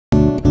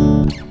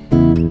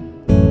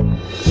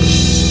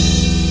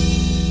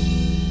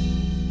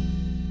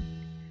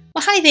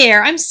Hi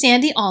there, I'm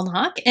Sandy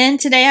Alnock, and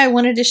today I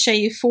wanted to show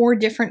you 4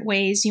 different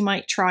ways you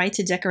might try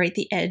to decorate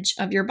the edge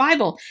of your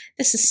Bible.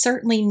 This is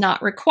certainly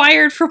not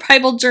required for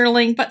Bible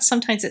journaling, but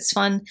sometimes it's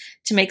fun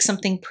to make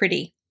something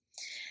pretty.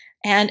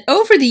 And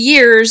over the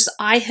years,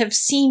 I have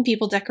seen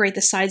people decorate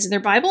the sides of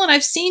their Bible, and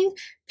I've seen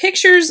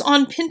pictures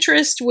on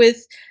Pinterest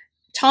with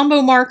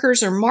Tombow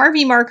markers or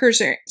Marvy markers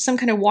or some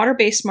kind of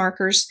water-based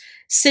markers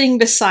sitting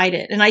beside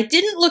it. And I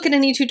didn't look at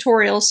any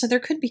tutorials, so there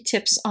could be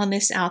tips on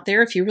this out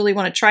there if you really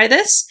want to try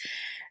this.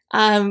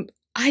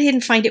 I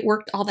didn't find it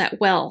worked all that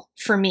well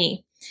for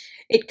me.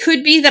 It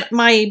could be that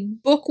my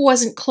book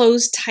wasn't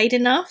closed tight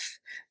enough,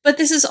 but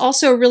this is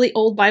also a really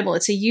old Bible.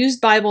 It's a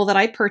used Bible that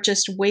I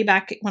purchased way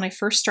back when I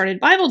first started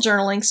Bible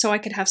journaling so I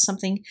could have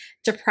something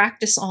to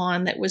practice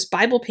on that was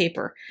Bible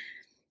paper.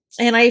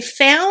 And I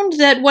found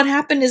that what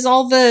happened is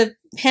all the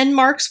pen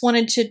marks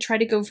wanted to try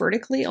to go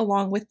vertically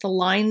along with the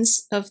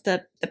lines of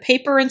the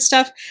paper and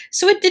stuff.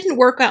 So it didn't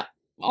work out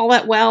all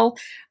that well.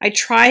 I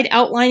tried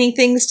outlining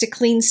things to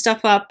clean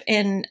stuff up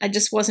and I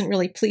just wasn't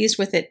really pleased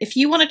with it. If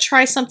you want to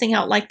try something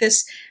out like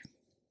this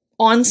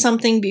on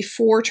something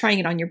before trying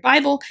it on your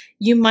Bible,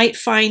 you might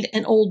find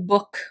an old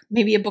book,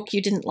 maybe a book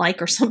you didn't like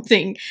or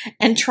something,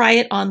 and try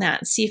it on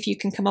that and see if you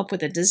can come up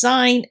with a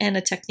design and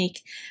a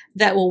technique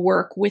that will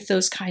work with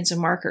those kinds of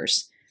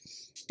markers.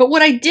 But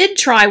what I did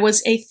try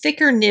was a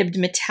thicker nibbed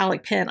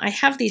metallic pen. I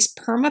have these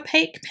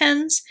Permapaque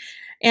pens,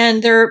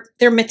 and they're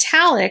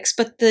metallics,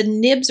 but the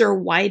nibs are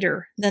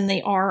wider than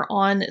they are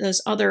on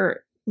those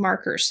other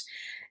markers.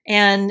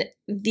 And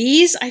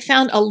these I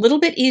found a little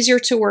bit easier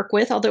to work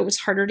with, although it was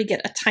harder to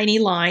get a tiny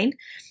line.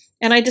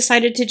 And I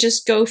decided to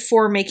just go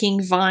for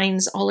making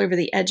vines all over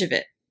the edge of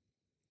it.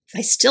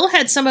 I still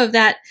had some of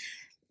that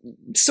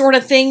sort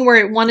of thing where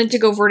it wanted to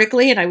go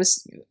vertically, and I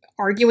was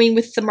arguing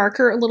with the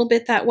marker a little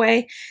bit that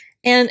way.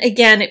 And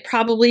again, it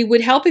probably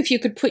would help if you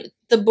could put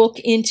the book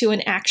into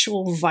an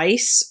actual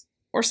vise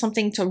or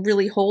something to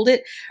really hold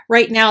it.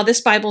 Right now,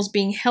 this Bible is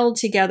being held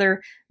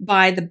together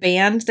by the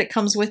band that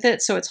comes with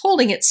it, so it's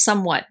holding it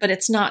somewhat, but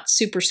it's not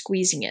super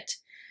squeezing it.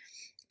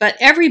 But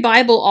every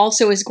Bible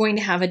also is going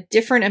to have a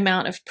different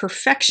amount of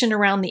perfection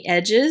around the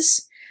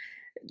edges,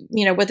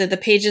 you know, whether the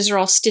pages are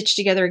all stitched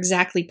together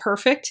exactly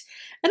perfect.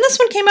 And this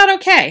one came out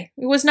okay.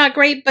 It was not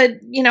great, but,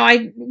 you know,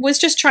 I was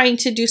just trying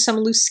to do some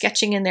loose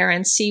sketching in there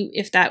and see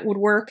if that would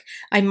work.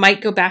 I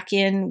might go back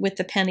in with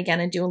the pen again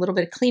and do a little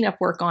bit of cleanup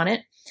work on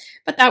it,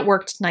 but that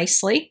worked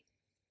nicely.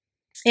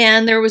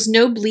 And there was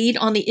no bleed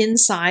on the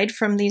inside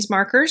from these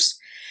markers.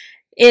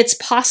 It's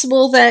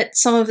possible that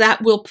some of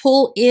that will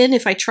pull in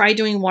if I try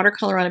doing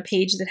watercolor on a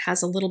page that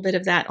has a little bit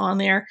of that on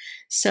there.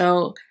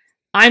 So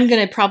I'm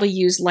going to probably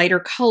use lighter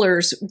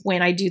colors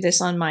when I do this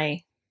on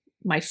my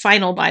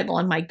final Bible,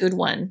 on my good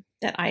one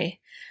that I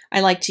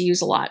like to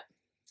use a lot.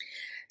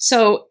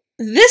 So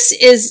this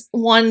is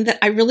one that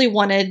I really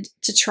wanted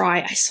to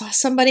try. I saw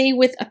somebody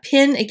with a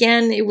pin.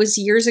 Again, it was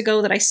years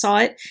ago that I saw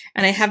it,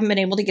 and I haven't been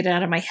able to get it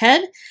out of my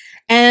head.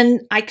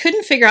 And I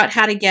couldn't figure out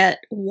how to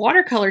get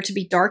watercolor to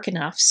be dark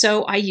enough,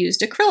 so I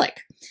used acrylic.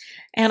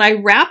 And I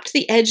wrapped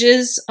the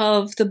edges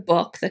of the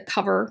book, the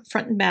cover,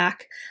 front and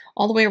back,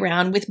 all the way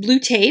around with blue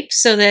tape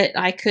so that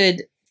I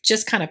could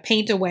just kind of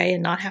paint away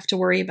and not have to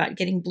worry about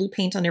getting blue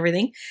paint on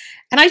everything.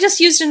 And I just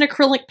used an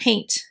acrylic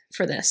paint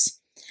for this.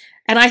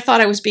 And I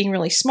thought I was being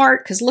really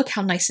smart because look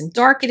how nice and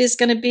dark it is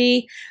going to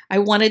be. I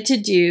wanted to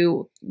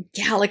do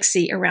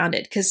galaxy around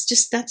it because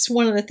just that's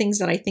one of the things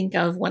that I think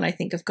of when I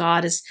think of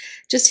God is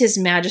just His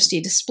majesty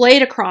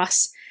displayed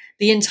across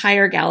the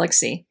entire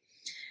galaxy.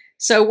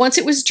 So once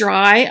it was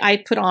dry, I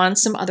put on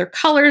some other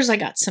colors. I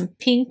got some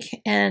pink,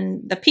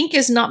 and the pink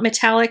is not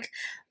metallic,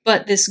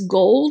 but this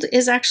gold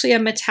is actually a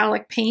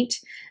metallic paint.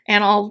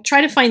 And I'll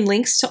try to find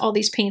links to all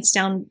these paints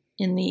down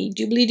in the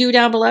doobly-doo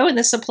down below in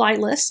the supply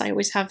list. I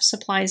always have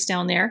supplies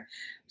down there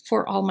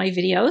for all my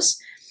videos.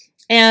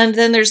 And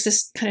then there's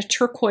this kind of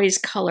turquoise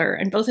color,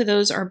 and both of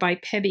those are by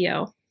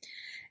Pebeo.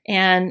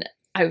 And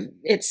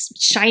it's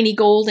shiny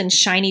gold and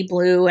shiny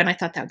blue, and I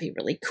thought that would be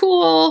really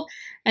cool.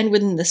 And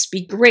wouldn't this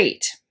be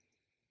great?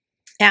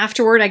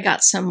 Afterward, I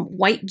got some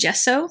white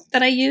gesso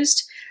that I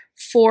used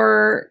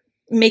for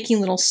making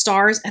little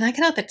stars, and I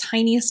got out the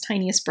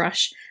tiniest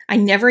brush. I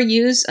never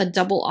use a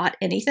double-aught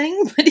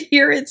anything, but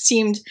here it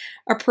seemed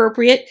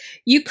appropriate.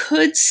 You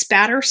could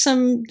spatter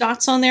some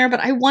dots on there, but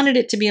I wanted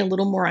it to be a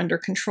little more under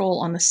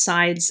control on the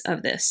sides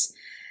of this.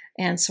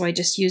 And so I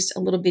just used a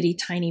little bitty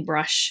tiny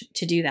brush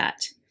to do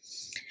that.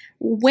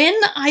 When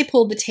I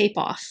pulled the tape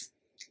off,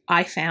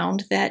 I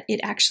found that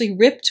it actually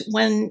ripped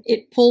when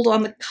it pulled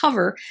on the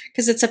cover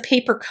because it's a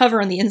paper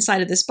cover on the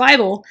inside of this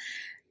Bible.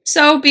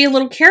 So be a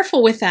little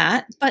careful with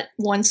that, but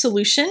one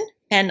solution,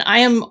 and I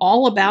am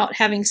all about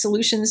having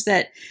solutions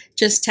that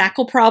just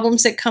tackle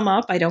problems that come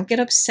up. I don't get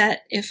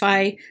upset if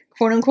I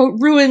quote unquote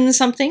ruin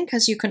something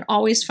because you can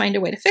always find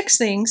a way to fix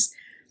things.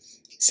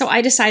 So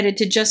I decided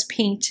to just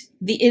paint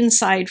the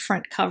inside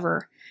front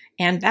cover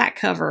and back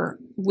cover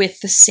with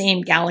the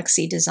same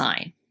galaxy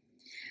design.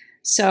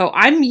 So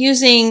I'm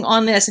using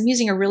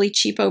a really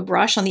cheapo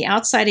brush. On the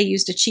outside I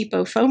used a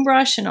cheapo foam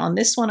brush, and on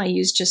this one I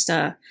used just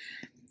a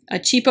a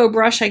cheapo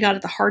brush I got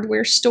at the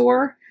hardware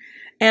store.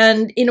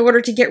 And in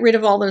order to get rid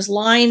of all those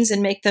lines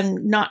and make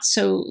them not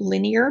so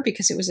linear,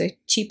 because it was a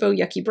cheapo,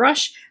 yucky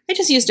brush, I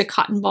just used a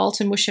cotton ball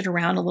to mush it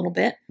around a little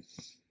bit.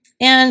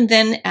 And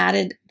then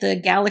added the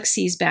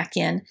galaxies back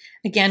in,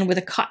 again with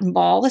a cotton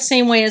ball, the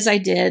same way as I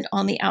did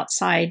on the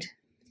outside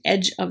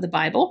edge of the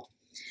Bible.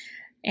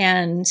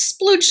 And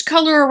splooged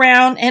color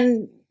around,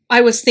 and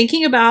I was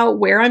thinking about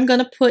where I'm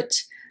going to put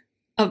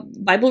a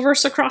Bible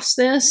verse across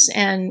this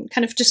and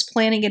kind of just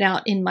planning it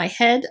out in my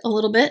head a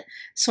little bit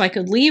so I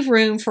could leave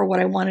room for what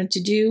I wanted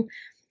to do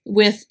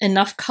with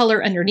enough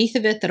color underneath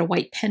of it that a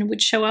white pen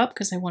would show up,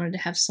 because I wanted to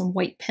have some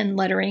white pen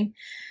lettering,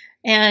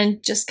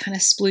 and just kind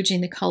of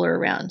splooging the color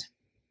around.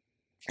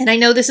 And I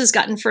know this has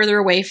gotten further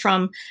away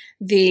from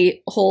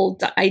the whole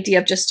idea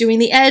of just doing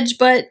the edge,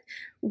 but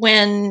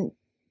when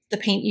the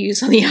paint you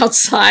use on the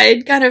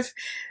outside kind of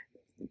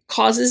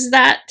causes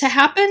that to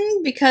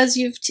happen because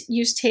you've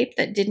used tape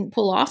that didn't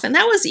pull off. And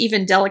that was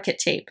even delicate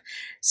tape.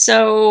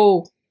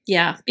 So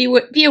yeah,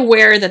 be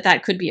aware that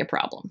that could be a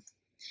problem.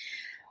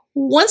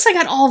 Once I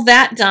got all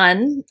that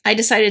done, I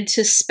decided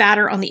to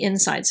spatter on the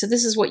inside. So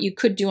this is what you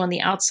could do on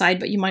the outside,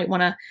 but you might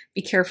want to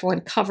be careful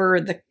and cover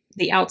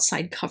the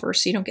outside cover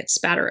so you don't get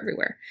spatter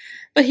everywhere.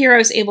 But here I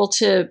was able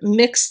to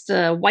mix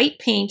the white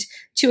paint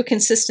to a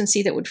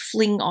consistency that would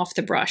fling off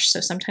the brush. So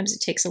sometimes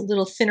it takes a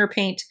little thinner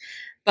paint,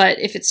 but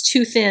if it's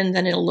too thin,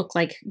 then it'll look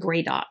like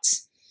gray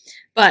dots.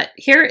 But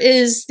here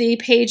is the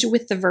page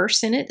with the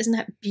verse in it. Isn't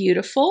that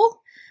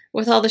beautiful?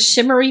 With all the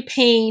shimmery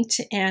paint,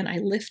 and I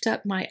lift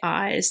up my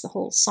eyes, the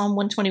whole Psalm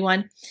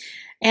 121.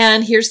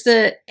 And here's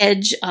the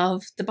edge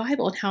of the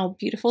Bible and how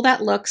beautiful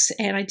that looks.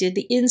 And I did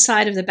the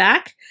inside of the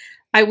back.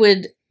 I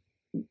would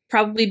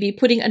probably be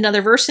putting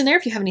another verse in there.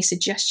 If you have any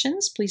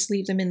suggestions, please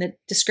leave them in the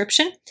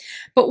description.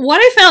 But what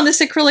I found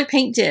this acrylic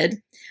paint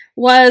did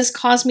was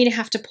cause me to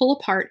have to pull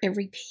apart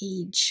every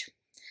page.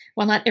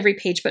 Well, not every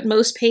page, but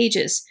most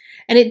pages.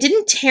 And it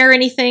didn't tear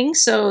anything,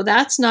 so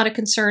that's not a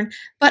concern.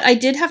 But I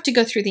did have to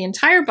go through the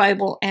entire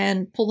Bible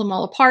and pull them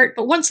all apart.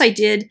 But once I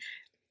did,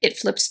 it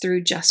flips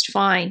through just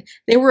fine.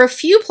 There were a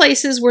few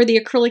places where the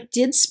acrylic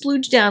did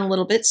splooge down a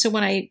little bit, so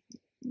when I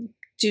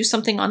do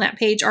something on that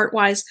page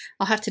art-wise,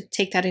 I'll have to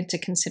take that into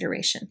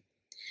consideration.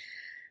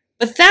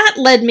 But that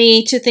led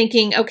me to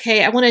thinking,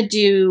 okay, I want to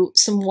do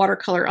some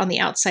watercolor on the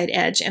outside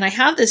edge. And I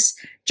have this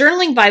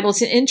journaling Bible.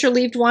 It's an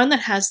interleaved one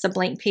that has the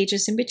blank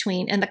pages in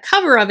between. And the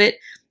cover of it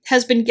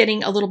has been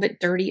getting a little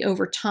bit dirty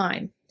over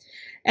time.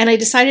 And I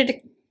decided to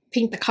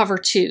paint the cover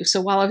too.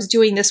 So while I was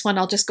doing this one,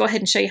 I'll just go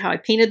ahead and show you how I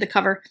painted the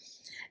cover.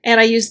 And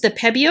I used the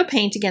Pebeo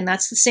paint. Again,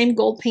 that's the same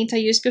gold paint I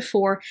used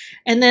before.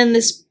 And then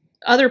this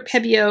other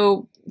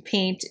Pebeo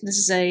paint, this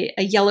is a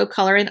yellow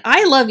color. And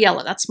I love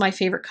yellow. That's my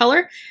favorite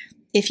color.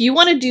 If you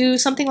want to do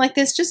something like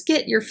this, just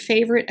get your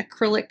favorite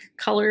acrylic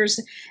colors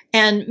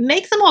and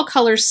make them all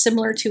colors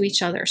similar to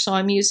each other. So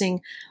I'm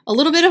using a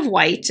little bit of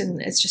white,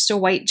 and it's just a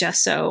white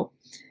gesso,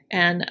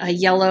 and a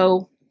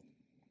yellow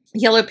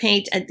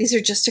paint. These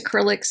are just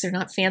acrylics. They're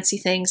not fancy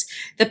things.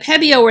 The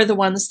Pebeo are the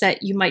ones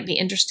that you might be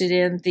interested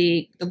in,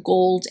 the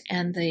gold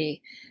and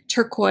the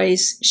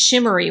turquoise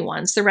shimmery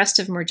ones. The rest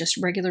of them are just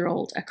regular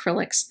old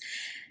acrylics.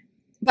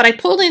 But I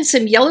pulled in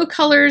some yellow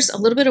colors, a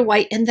little bit of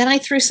white, and then I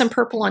threw some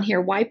purple on here.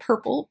 Why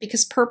purple?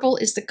 Because purple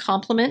is the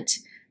complement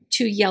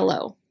to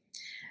yellow.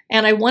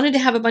 And I wanted to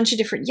have a bunch of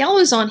different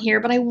yellows on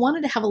here, but I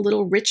wanted to have a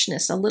little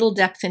richness, a little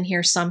depth in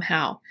here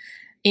somehow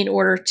in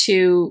order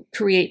to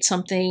create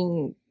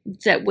something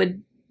that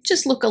would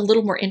just look a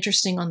little more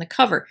interesting on the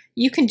cover.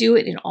 You can do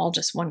it in all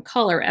just one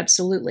color,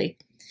 absolutely.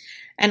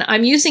 And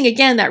I'm using,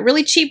 again, that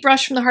really cheap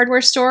brush from the hardware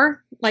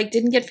store, like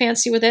didn't get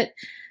fancy with it.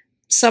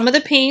 Some of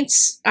the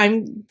paints,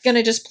 I'm going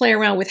to just play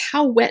around with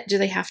how wet do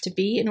they have to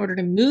be in order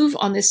to move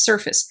on this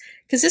surface,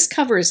 because this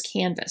cover is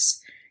canvas.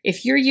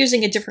 If you're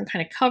using a different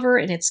kind of cover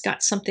and it's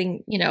got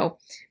something, you know,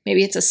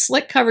 maybe it's a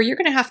slick cover, you're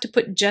going to have to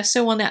put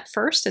gesso on that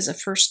first as a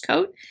first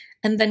coat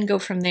and then go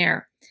from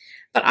there.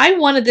 But I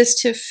wanted this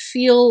to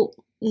feel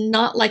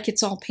not like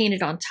it's all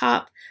painted on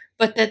top,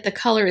 but that the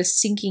color is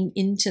sinking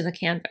into the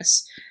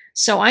canvas.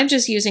 So I'm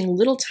just using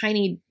little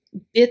tiny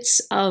bits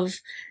of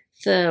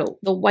the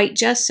white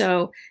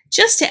gesso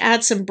just to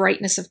add some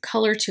brightness of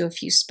color to a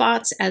few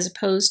spots, as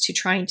opposed to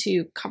trying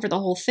to cover the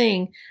whole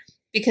thing,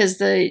 because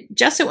the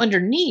gesso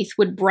underneath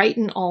would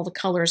brighten all the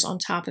colors on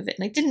top of it.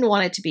 And I didn't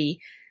want it to be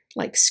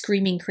like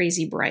screaming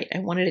crazy bright. I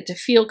wanted it to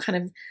feel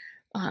kind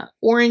of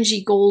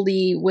orangey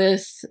goldy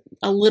with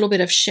a little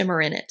bit of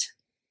shimmer in it.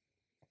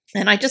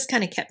 And I just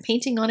kind of kept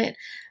painting on it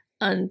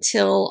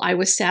until I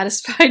was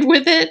satisfied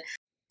with it.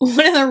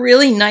 One of the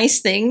really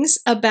nice things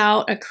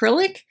about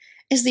acrylic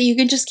is that you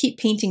can just keep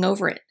painting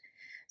over it.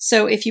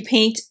 So if you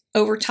paint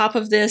over top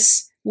of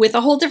this with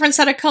a whole different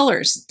set of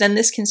colors, then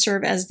this can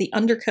serve as the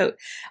undercoat.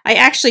 I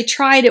actually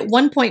tried at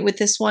one point with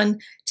this one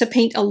to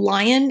paint a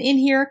lion in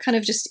here, kind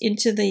of just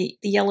into the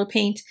yellow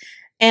paint,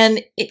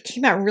 and it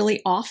came out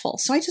really awful.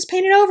 So I just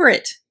painted over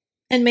it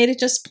and made it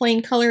just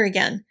plain color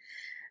again.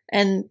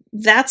 And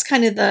that's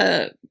kind of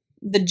the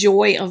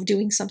joy of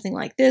doing something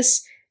like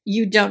this,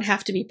 you don't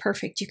have to be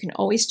perfect. You can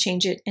always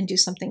change it and do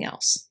something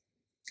else.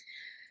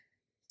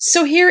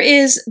 So here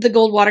is the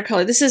gold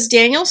watercolor. This is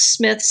Daniel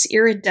Smith's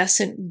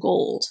Iridescent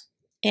Gold.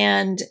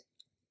 And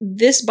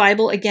this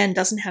Bible, again,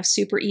 doesn't have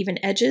super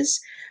even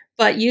edges,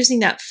 but using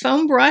that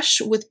foam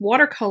brush with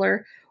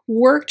watercolor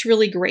worked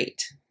really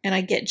great. And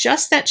I get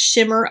just that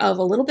shimmer of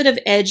a little bit of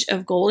edge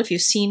of gold. If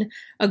you've seen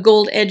a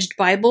gold-edged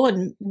Bible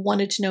and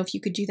wanted to know if you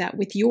could do that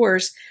with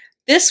yours,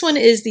 this one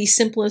is the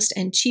simplest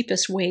and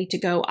cheapest way to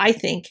go, I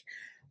think,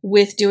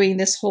 with doing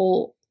this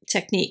whole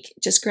technique.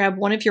 Just grab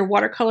one of your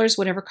watercolors,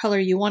 whatever color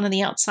you want on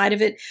the outside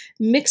of it,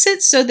 mix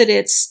it so that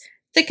it's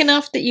thick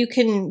enough that you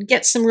can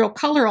get some real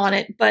color on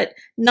it, but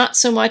not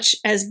so much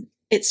as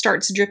it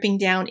starts dripping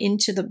down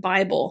into the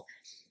Bible.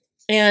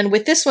 And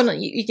with this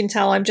one, you can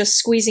tell I'm just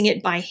squeezing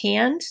it by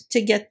hand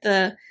to get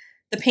the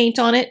paint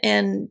on it,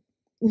 and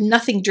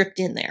nothing dripped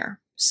in there.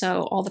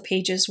 So all the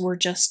pages were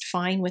just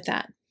fine with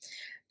that.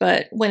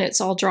 But when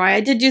it's all dry,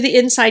 I did do the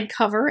inside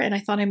cover, and I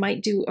thought I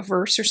might do a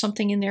verse or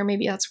something in there.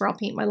 Maybe that's where I'll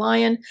paint my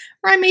lion,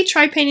 or I may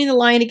try painting the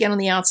lion again on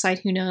the outside,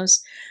 who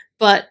knows.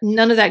 But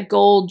none of that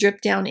gold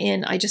dripped down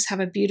in. I just have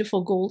a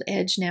beautiful gold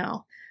edge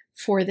now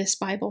for this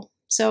Bible.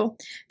 So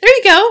there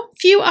you go, a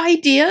few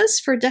ideas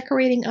for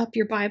decorating up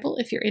your Bible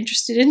if you're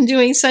interested in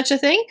doing such a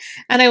thing.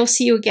 And I will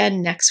see you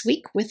again next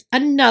week with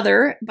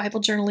another Bible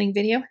journaling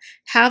video.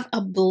 Have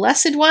a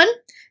blessed one.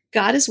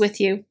 God is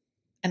with you,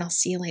 and I'll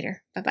see you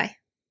later. Bye-bye.